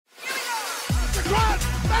the cross.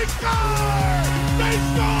 They score! They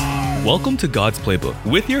score! Welcome to God's Playbook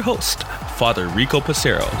with your host, Father Rico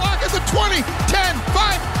Passero. Lock at the 20, 10,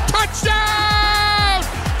 5, touchdown!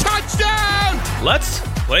 Touchdown! Let's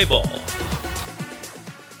play ball.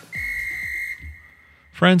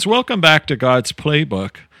 Friends, welcome back to God's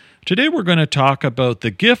Playbook. Today we're going to talk about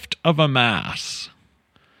the gift of a Mass.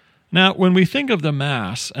 Now, when we think of the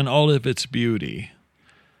Mass and all of its beauty,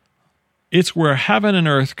 it's where heaven and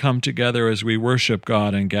earth come together as we worship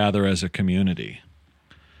God and gather as a community.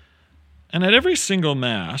 And at every single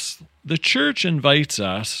Mass, the Church invites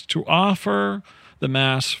us to offer the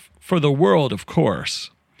Mass for the world, of course.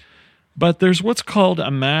 But there's what's called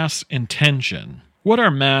a Mass intention. What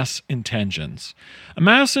are Mass intentions? A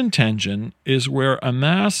Mass intention is where a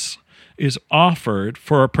Mass is offered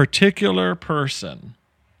for a particular person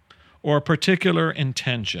or a particular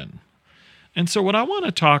intention. And so what I want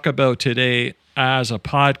to talk about today as a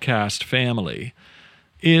podcast family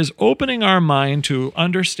is opening our mind to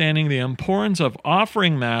understanding the importance of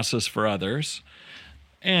offering Masses for others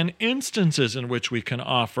and instances in which we can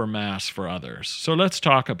offer Mass for others. So let's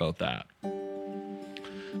talk about that.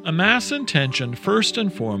 A Mass intention, first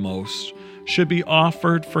and foremost, should be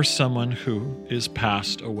offered for someone who is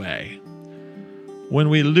passed away. When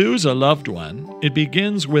we lose a loved one, it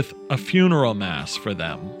begins with a funeral Mass for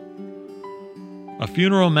them. A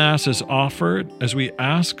funeral Mass is offered as we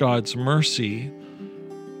ask God's mercy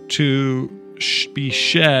to be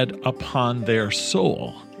shed upon their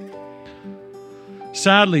soul.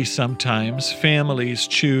 Sadly, sometimes families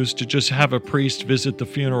choose to just have a priest visit the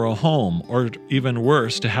funeral home, or even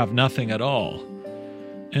worse, to have nothing at all.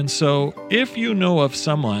 And so, if you know of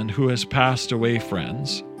someone who has passed away,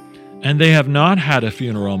 friends, and they have not had a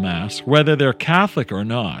funeral Mass, whether they're Catholic or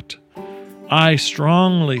not, I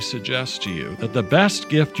strongly suggest to you that the best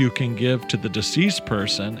gift you can give to the deceased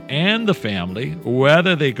person and the family,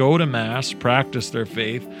 whether they go to Mass, practice their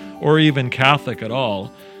faith, or even Catholic at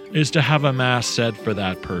all, is to have a Mass said for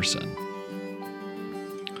that person.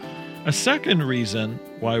 A second reason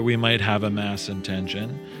why we might have a Mass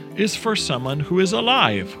intention is for someone who is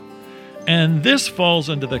alive. And this falls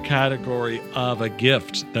into the category of a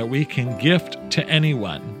gift that we can gift to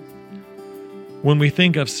anyone. When we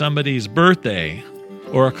think of somebody's birthday,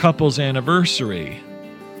 or a couple's anniversary,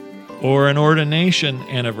 or an ordination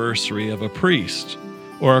anniversary of a priest,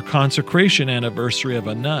 or a consecration anniversary of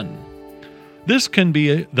a nun, this can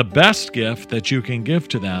be the best gift that you can give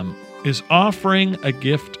to them, is offering a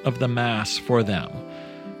gift of the Mass for them.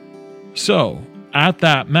 So, at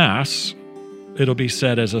that Mass, it'll be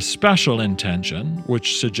said as a special intention,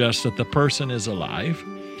 which suggests that the person is alive,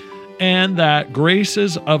 and that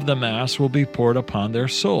graces of the Mass will be poured upon their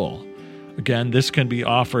soul. Again, this can be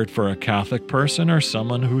offered for a Catholic person or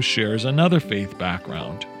someone who shares another faith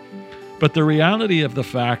background. But the reality of the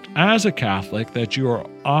fact, as a Catholic, that you are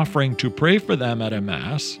offering to pray for them at a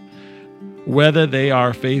Mass, whether they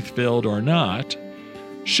are faith-filled or not,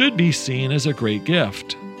 should be seen as a great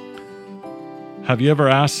gift. Have you ever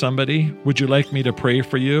asked somebody, would you like me to pray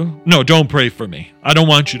for you? No, don't pray for me. I don't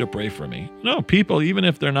want you to pray for me. No, people, even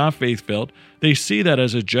if they're not faith-filled, they see that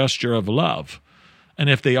as a gesture of love. And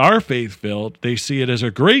if they are faith-filled, they see it as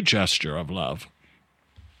a great gesture of love.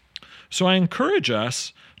 So I encourage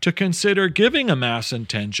us to consider giving a Mass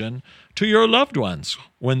intention to your loved ones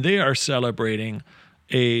when they are celebrating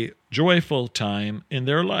a joyful time in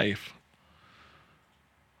their life.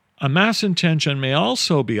 A Mass intention may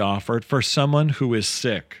also be offered for someone who is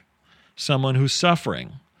sick, someone who's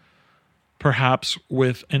suffering, perhaps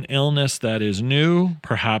with an illness that is new,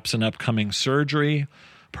 perhaps an upcoming surgery,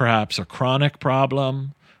 perhaps a chronic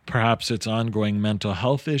problem, perhaps it's ongoing mental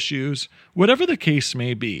health issues, whatever the case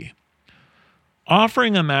may be.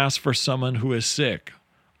 Offering a Mass for someone who is sick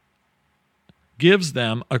gives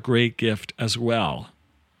them a great gift as well.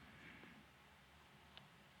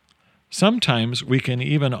 Sometimes we can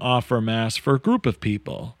even offer Mass for a group of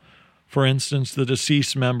people, for instance, the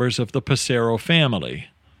deceased members of the Passero family.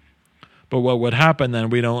 But what would happen then,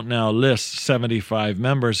 we don't now list 75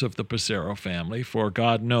 members of the Passero family, for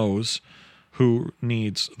God knows who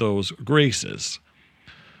needs those graces.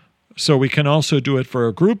 So we can also do it for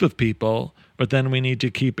a group of people, but then we need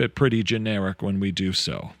to keep it pretty generic when we do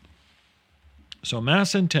so. So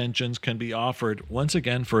Mass intentions can be offered, once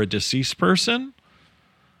again, for a deceased person.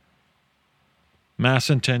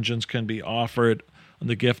 Mass intentions can be offered on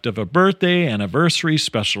the gift of a birthday, anniversary,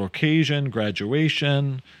 special occasion,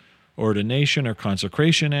 graduation, ordination or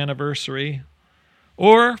consecration anniversary,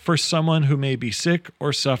 or for someone who may be sick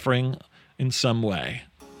or suffering in some way.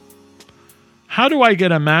 How do I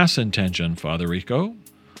get a Mass intention, Father Rico?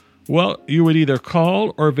 Well, you would either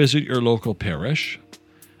call or visit your local parish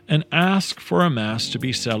and ask for a Mass to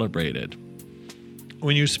be celebrated.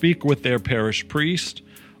 When you speak with their parish priest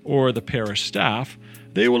or the parish staff,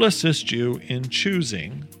 they will assist you in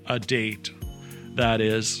choosing a date that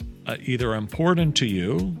is either important to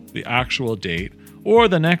you, the actual date, or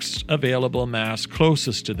the next available Mass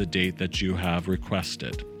closest to the date that you have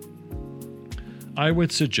requested. I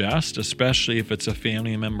would suggest, especially if it's a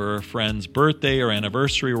family member or friend's birthday or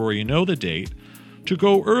anniversary where you know the date, to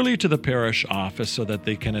go early to the parish office so that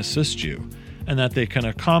they can assist you and that they can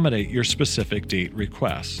accommodate your specific date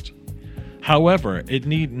request. However, it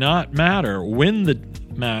need not matter when the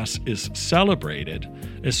Mass is celebrated,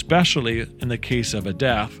 especially in the case of a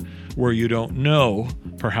death where you don't know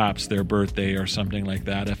perhaps their birthday or something like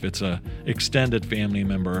that if it's an extended family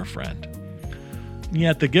member or friend.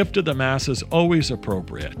 Yet the gift of the Mass is always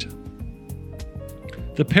appropriate.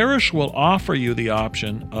 The parish will offer you the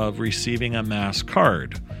option of receiving a Mass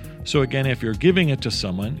card. So again, if you're giving it to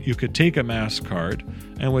someone, you could take a Mass card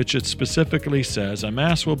in which it specifically says a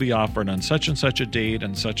Mass will be offered on such and such a date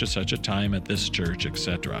and such a time at this church,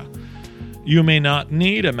 etc. You may not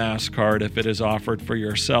need a Mass card if it is offered for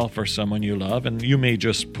yourself or someone you love, and you may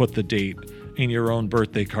just put the date in your own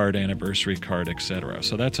birthday card, anniversary card, etc.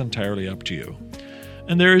 So that's entirely up to you.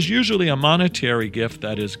 And there is usually a monetary gift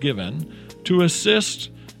that is given to assist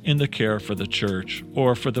in the care for the church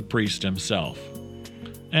or for the priest himself.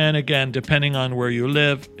 And again, depending on where you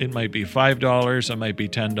live, it might be $5, it might be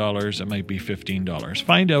 $10, it might be $15.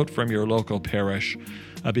 Find out from your local parish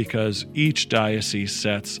because each diocese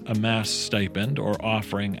sets a Mass stipend or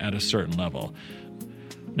offering at a certain level.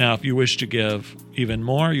 Now, if you wish to give even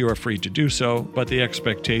more, you are free to do so, but the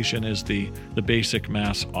expectation is the basic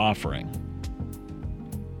Mass offering.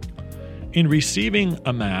 In receiving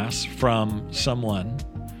a Mass from someone,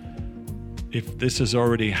 if this has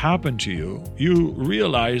already happened to you, you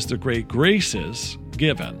realize the great graces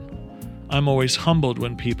given. I'm always humbled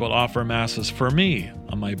when people offer Masses for me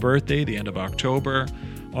on my birthday, the end of October,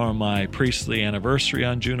 or my priestly anniversary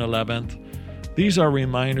on June 11th. These are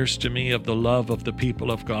reminders to me of the love of the people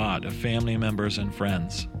of God, of family members and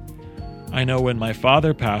friends. I know when my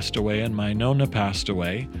father passed away and my nonna passed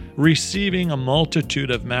away, receiving a multitude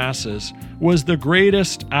of Masses was the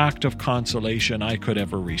greatest act of consolation I could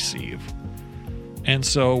ever receive. And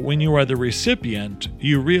so when you are the recipient,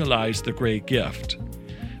 you realize the great gift.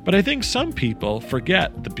 But I think some people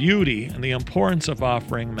forget the beauty and the importance of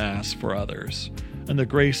offering Mass for others and the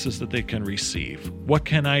graces that they can receive. What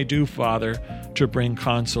can I do, Father, to bring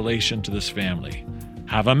consolation to this family?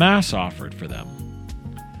 Have a Mass offered for them.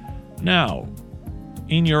 Now,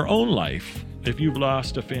 in your own life, if you've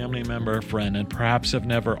lost a family member or friend and perhaps have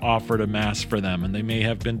never offered a Mass for them and they may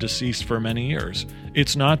have been deceased for many years,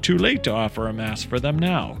 it's not too late to offer a Mass for them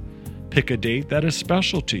now. Pick a date that is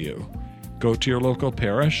special to you. Go to your local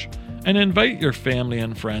parish and invite your family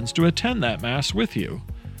and friends to attend that Mass with you.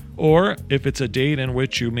 Or if it's a date in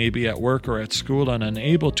which you may be at work or at school and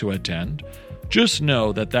unable to attend, just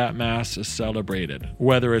know that that Mass is celebrated,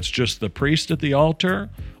 whether it's just the priest at the altar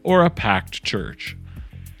or a packed church.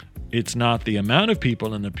 It's not the amount of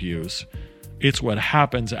people in the pews, it's what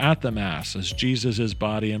happens at the Mass as Jesus'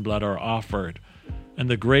 body and blood are offered. And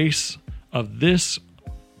the grace of this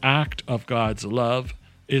act of God's love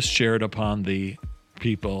is shared upon the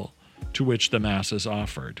people to which the Mass is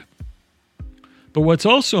offered. But what's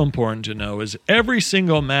also important to know is every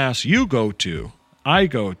single Mass you go to, I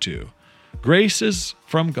go to, graces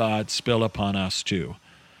from God spill upon us too.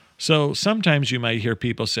 So sometimes you might hear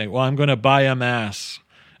people say, well, I'm going to buy a Mass,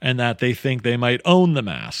 and that they think they might own the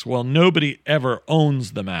Mass. Well, nobody ever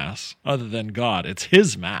owns the Mass other than God. It's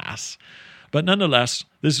His Mass. But nonetheless,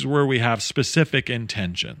 this is where we have specific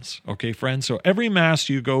intentions. Okay, friends? So every Mass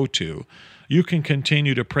you go to, you can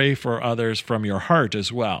continue to pray for others from your heart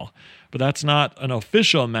as well. But that's not an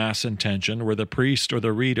official Mass intention where the priest or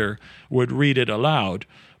the reader would read it aloud.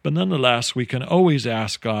 But nonetheless, we can always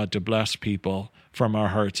ask God to bless people from our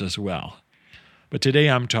hearts as well. But today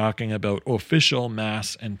I'm talking about official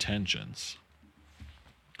Mass intentions.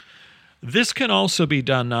 This can also be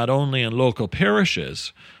done not only in local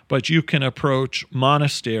parishes, but you can approach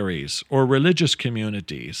monasteries or religious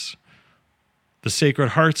communities, the Sacred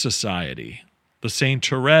Heart Society, the St.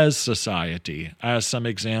 Therese Society as some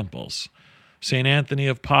examples, St. Anthony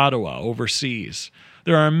of Padua overseas.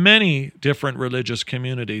 There are many different religious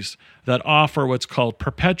communities that offer what's called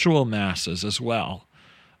perpetual Masses as well.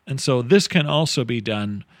 And so this can also be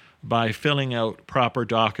done by filling out proper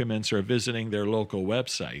documents or visiting their local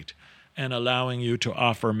website and allowing you to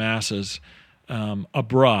offer Masses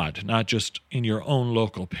abroad, not just in your own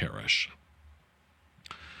local parish.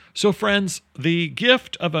 So friends, the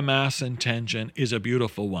gift of a Mass intention is a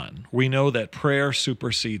beautiful one. We know that prayer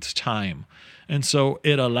supersedes time, and so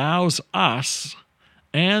it allows us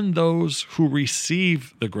and those who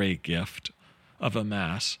receive the great gift of a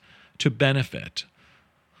Mass to benefit.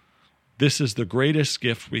 This is the greatest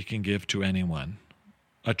gift we can give to anyone,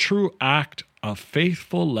 a true act of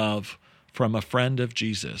faithful love from a friend of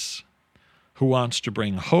Jesus who wants to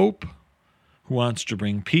bring hope, who wants to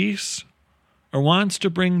bring peace, or wants to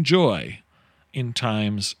bring joy in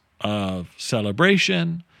times of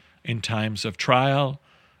celebration, in times of trial,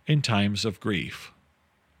 in times of grief.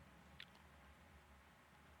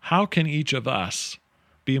 How can each of us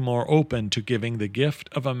be more open to giving the gift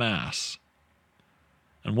of a Mass?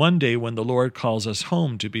 And one day when the Lord calls us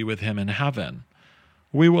home to be with Him in heaven,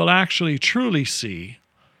 we will actually truly see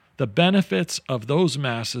the benefits of those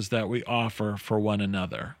Masses that we offer for one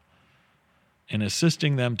another, in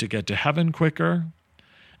assisting them to get to heaven quicker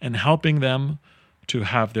and helping them to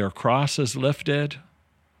have their crosses lifted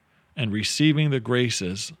and receiving the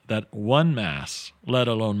graces that one Mass, let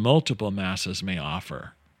alone multiple Masses, may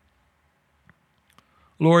offer.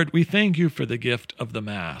 Lord, we thank you for the gift of the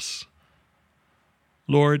Mass.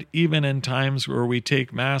 Lord, even in times where we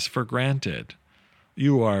take Mass for granted,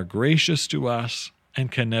 you are gracious to us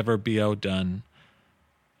and can never be outdone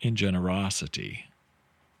in generosity.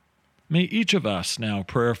 May each of us now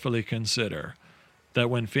prayerfully consider that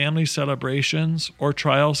when family celebrations or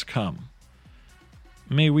trials come,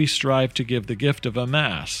 may we strive to give the gift of a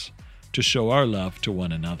Mass to show our love to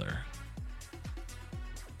one another.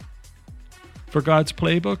 For God's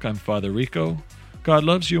Playbook, I'm Father Rico. God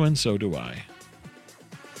loves you and so do I.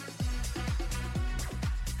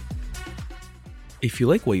 If you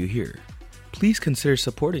like what you hear, please consider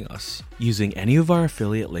supporting us using any of our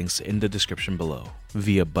affiliate links in the description below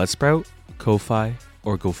via Buzzsprout, Ko-Fi,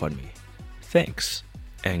 or GoFundMe. Thanks,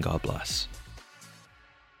 and God bless.